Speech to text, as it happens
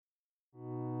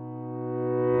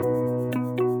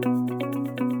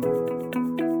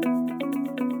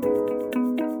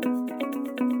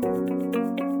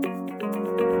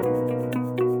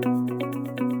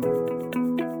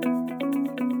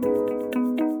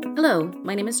Hello,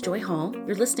 my name is Joy Hall.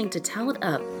 You're listening to Talent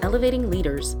Up, Elevating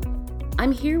Leaders.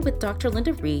 I'm here with Dr.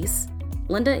 Linda Reese.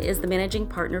 Linda is the managing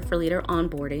partner for Leader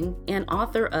Onboarding and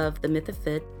author of The Myth of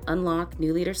Fit, Unlock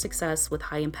New Leader Success with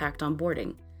High Impact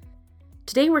Onboarding.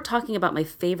 Today we're talking about my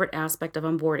favorite aspect of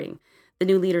onboarding, the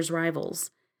new leaders' rivals.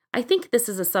 I think this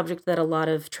is a subject that a lot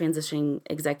of transitioning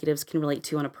executives can relate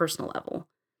to on a personal level.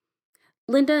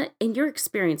 Linda, in your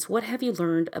experience, what have you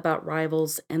learned about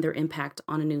rivals and their impact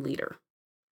on a new leader?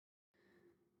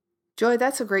 Joy,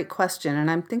 that's a great question, and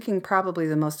I'm thinking probably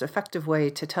the most effective way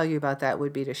to tell you about that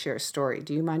would be to share a story.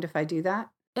 Do you mind if I do that?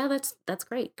 Yeah, that's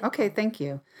great. Okay, thank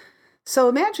you. So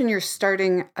imagine you're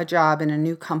starting a job in a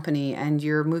new company and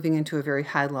you're moving into a very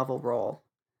high-level role.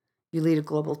 You lead a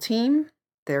global team,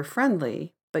 they're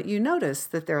friendly, but you notice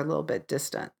that they're a little bit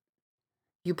distant.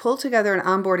 You pull together an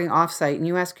onboarding offsite and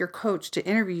you ask your coach to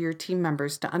interview your team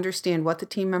members to understand what the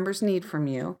team members need from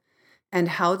you and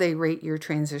how they rate your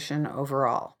transition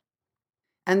overall.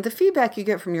 And the feedback you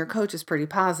get from your coach is pretty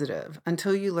positive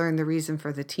until you learn the reason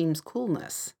for the team's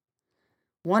coolness.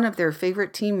 One of their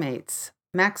favorite teammates,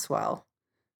 Maxwell,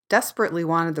 desperately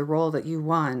wanted the role that you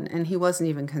won, and he wasn't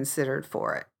even considered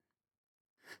for it.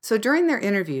 So during their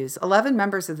interviews, 11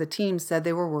 members of the team said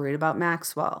they were worried about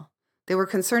Maxwell. They were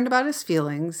concerned about his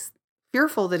feelings,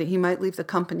 fearful that he might leave the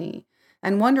company,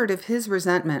 and wondered if his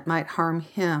resentment might harm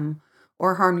him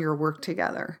or harm your work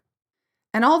together.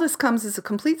 And all this comes as a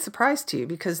complete surprise to you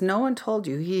because no one told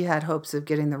you he had hopes of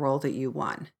getting the role that you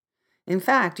won. In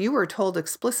fact, you were told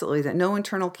explicitly that no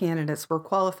internal candidates were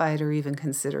qualified or even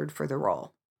considered for the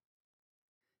role.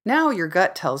 Now your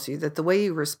gut tells you that the way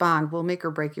you respond will make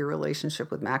or break your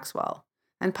relationship with Maxwell,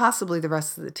 and possibly the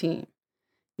rest of the team.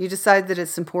 You decide that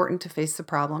it's important to face the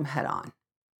problem head on.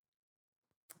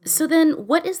 So then,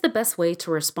 what is the best way to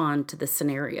respond to this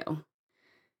scenario?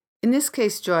 In this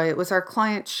case, Joy, it was our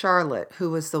client Charlotte who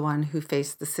was the one who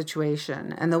faced the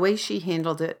situation, and the way she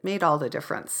handled it made all the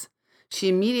difference. She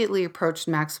immediately approached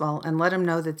Maxwell and let him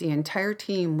know that the entire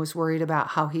team was worried about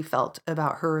how he felt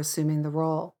about her assuming the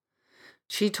role.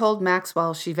 She told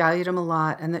Maxwell she valued him a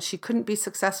lot and that she couldn't be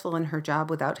successful in her job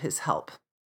without his help.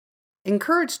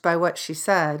 Encouraged by what she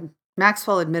said,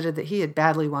 Maxwell admitted that he had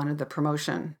badly wanted the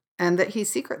promotion and that he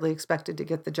secretly expected to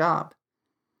get the job.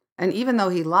 And even though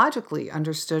he logically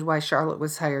understood why Charlotte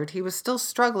was hired, he was still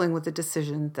struggling with the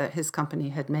decision that his company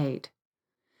had made.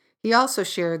 He also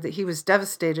shared that he was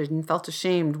devastated and felt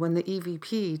ashamed when the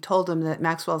EVP told him that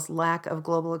Maxwell's lack of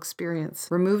global experience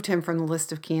removed him from the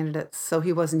list of candidates, so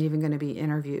he wasn't even going to be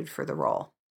interviewed for the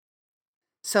role.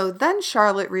 So then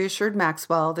Charlotte reassured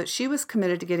Maxwell that she was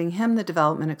committed to getting him the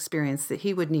development experience that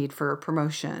he would need for a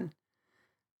promotion.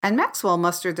 And Maxwell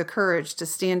mustered the courage to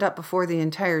stand up before the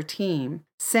entire team,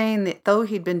 saying that though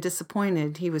he'd been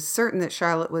disappointed, he was certain that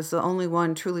Charlotte was the only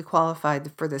one truly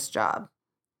qualified for this job.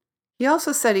 He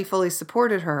also said he fully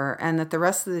supported her and that the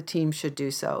rest of the team should do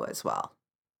so as well.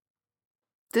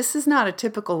 This is not a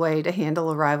typical way to handle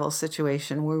a rival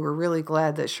situation. We were really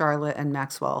glad that Charlotte and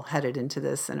Maxwell headed into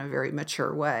this in a very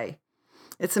mature way.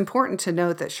 It's important to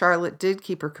note that Charlotte did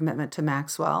keep her commitment to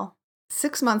Maxwell.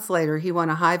 6 months later, he won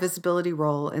a high-visibility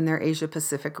role in their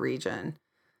Asia-Pacific region.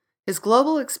 His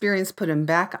global experience put him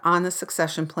back on the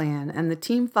succession plan, and the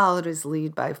team followed his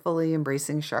lead by fully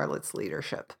embracing Charlotte's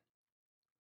leadership.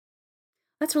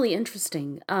 That's really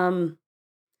interesting.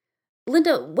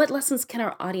 Linda, what lessons can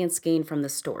our audience gain from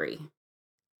this story?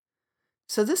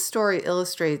 So this story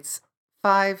illustrates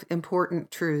 5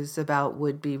 important truths about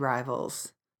would-be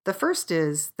rivals. The first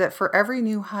is that for every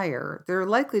new hire, there are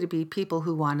likely to be people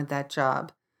who wanted that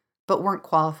job, but weren't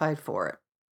qualified for it.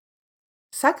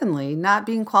 Secondly, not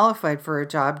being qualified for a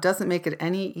job doesn't make it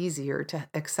any easier to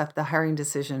accept the hiring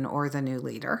decision or the new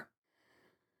leader.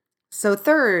 So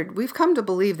third, we've come to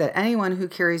believe that anyone who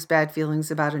carries bad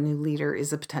feelings about a new leader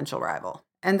is a potential rival,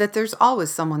 and that there's always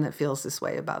someone that feels this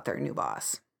way about their new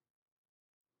boss.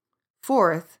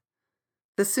 Fourth,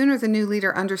 the sooner the new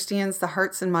leader understands the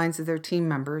hearts and minds of their team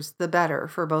members, the better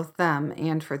for both them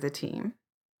and for the team.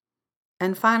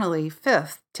 And finally,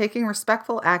 fifth, taking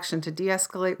respectful action to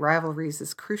de-escalate rivalries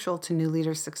is crucial to new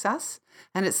leader success,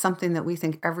 and it's something that we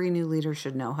think every new leader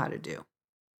should know how to do.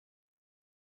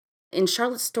 In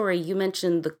Charlotte's story, you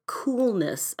mentioned the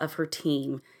coolness of her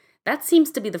team. That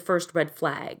seems to be the first red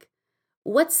flag.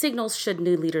 What signals should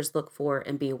new leaders look for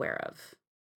and be aware of?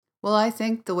 Well, I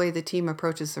think the way the team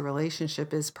approaches the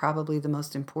relationship is probably the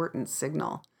most important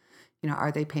signal.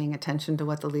 Are they paying attention to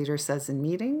what the leader says in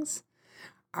meetings?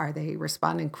 Are they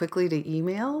responding quickly to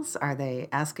emails? Are they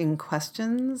asking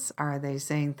questions? Are they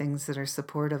saying things that are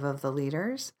supportive of the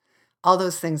leaders? All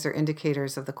those things are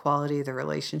indicators of the quality of the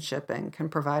relationship and can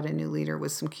provide a new leader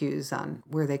with some cues on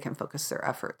where they can focus their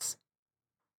efforts.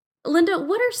 Linda,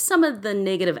 what are some of the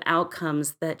negative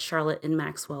outcomes that Charlotte and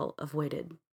Maxwell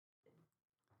avoided?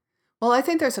 Well, I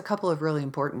think there's a couple of really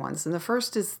important ones. And the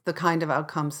first is the kind of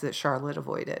outcomes that Charlotte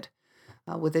avoided.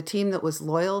 With a team that was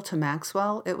loyal to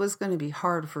Maxwell, it was going to be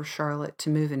hard for Charlotte to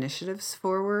move initiatives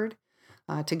forward,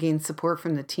 to gain support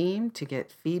from the team, to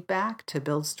get feedback, to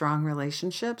build strong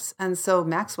relationships. And so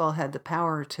Maxwell had the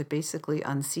power to basically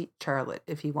unseat Charlotte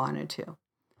if he wanted to.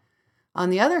 On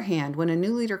the other hand, when a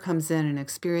new leader comes in and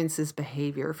experiences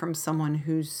behavior from someone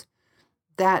who's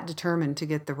that determined to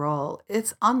get the role,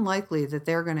 it's unlikely that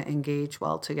they're going to engage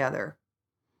well together.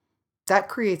 That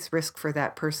creates risk for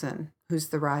that person who's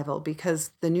the rival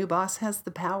because the new boss has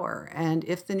the power. And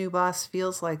if the new boss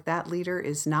feels like that leader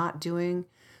is not doing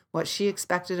what she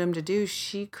expected him to do,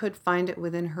 she could find it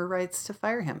within her rights to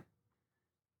fire him.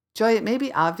 Joy, it may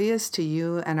be obvious to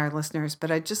you and our listeners, but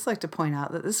I'd just like to point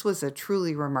out that this was a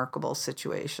truly remarkable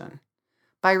situation.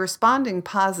 By responding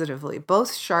positively,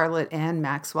 both Charlotte and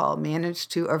Maxwell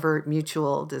managed to avert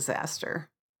mutual disaster.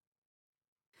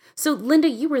 So, Linda,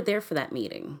 you were there for that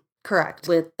meeting. Correct.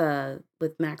 With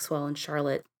Maxwell and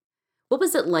Charlotte. What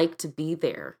was it like to be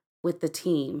there with the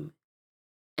team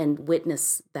and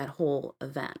witness that whole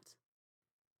event?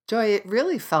 Joy, it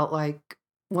really felt like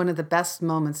one of the best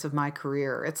moments of my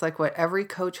career. It's like what every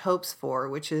coach hopes for,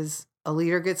 which is a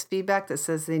leader gets feedback that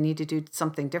says they need to do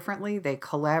something differently. They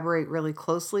collaborate really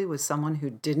closely with someone who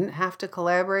didn't have to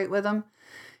collaborate with them.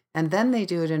 And then they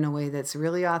do it in a way that's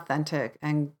really authentic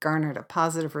and garnered a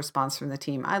positive response from the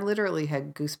team. I literally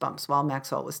had goosebumps while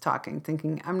Maxwell was talking,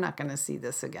 thinking, I'm not going to see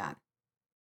this again.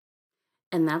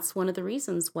 And that's one of the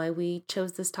reasons why we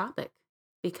chose this topic,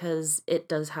 because it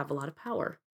does have a lot of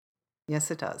power.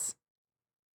 Yes, it does.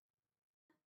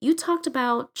 You talked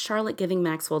about Charlotte giving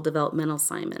Maxwell developmental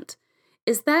assignment.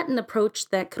 Is that an approach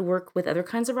that could work with other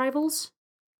kinds of rivals?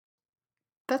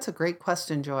 That's a great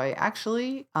question, Joy.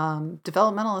 Actually,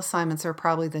 developmental assignments are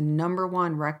probably the number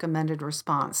one recommended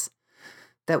response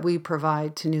that we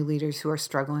provide to new leaders who are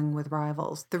struggling with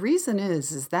rivals. The reason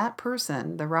is that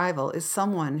person, the rival, is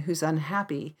someone who's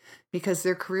unhappy because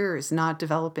their career is not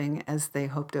developing as they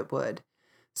hoped it would.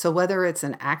 So whether it's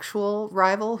an actual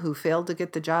rival who failed to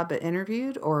get the job but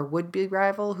interviewed or a would-be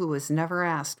rival who was never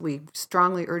asked, we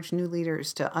strongly urge new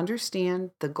leaders to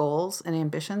understand the goals and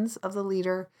ambitions of the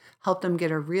leader, help them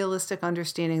get a realistic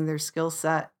understanding of their skill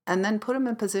set, and then put them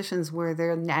in positions where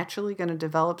they're naturally going to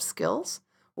develop skills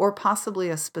or possibly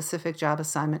a specific job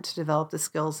assignment to develop the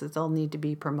skills that they'll need to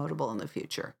be promotable in the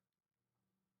future.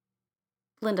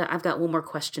 Linda, I've got one more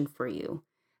question for you.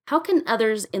 How can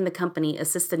others in the company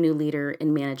assist a new leader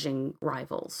in managing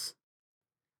rivals?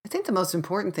 I think the most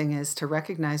important thing is to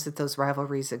recognize that those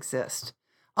rivalries exist.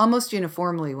 Almost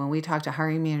uniformly, when we talk to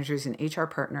hiring managers and HR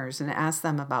partners and ask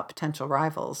them about potential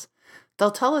rivals,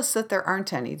 they'll tell us that there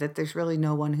aren't any, that there's really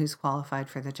no one who's qualified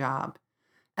for the job.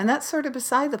 And that's sort of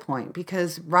beside the point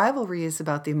because rivalry is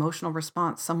about the emotional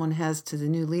response someone has to the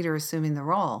new leader assuming the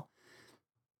role.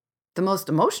 The most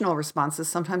emotional responses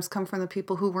sometimes come from the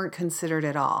people who weren't considered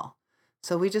at all.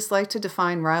 So we just like to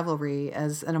define rivalry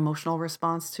as an emotional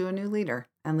response to a new leader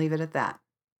and leave it at that.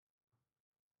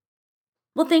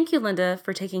 Well, thank you, Linda,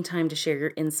 for taking time to share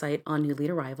your insight on new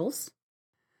leader rivals.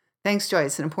 Thanks, Joy.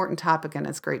 It's an important topic and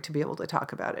it's great to be able to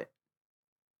talk about it.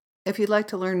 If you'd like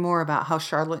to learn more about how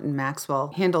Charlotte and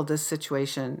Maxwell handled this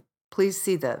situation, please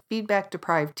see the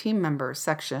Feedback-Deprived Team Member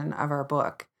section of our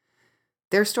book.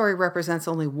 Their story represents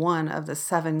only one of the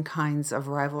 7 kinds of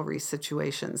rivalry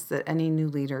situations that any new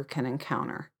leader can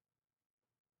encounter.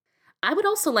 I would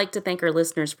also like to thank our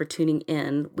listeners for tuning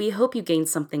in. We hope you gained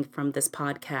something from this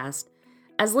podcast.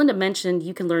 As Linda mentioned,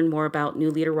 you can learn more about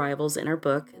new leader rivals in our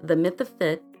book, The Myth of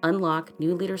Fit: Unlock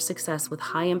New Leader Success with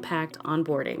High-Impact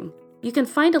Onboarding. You can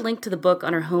find a link to the book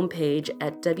on our homepage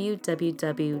at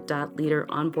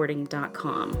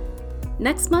www.leaderonboarding.com.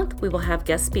 Next month, we will have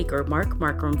guest speaker Mark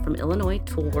Markram from Illinois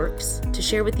Toolworks to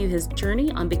share with you his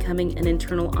journey on becoming an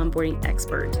internal onboarding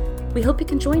expert. We hope you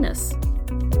can join us.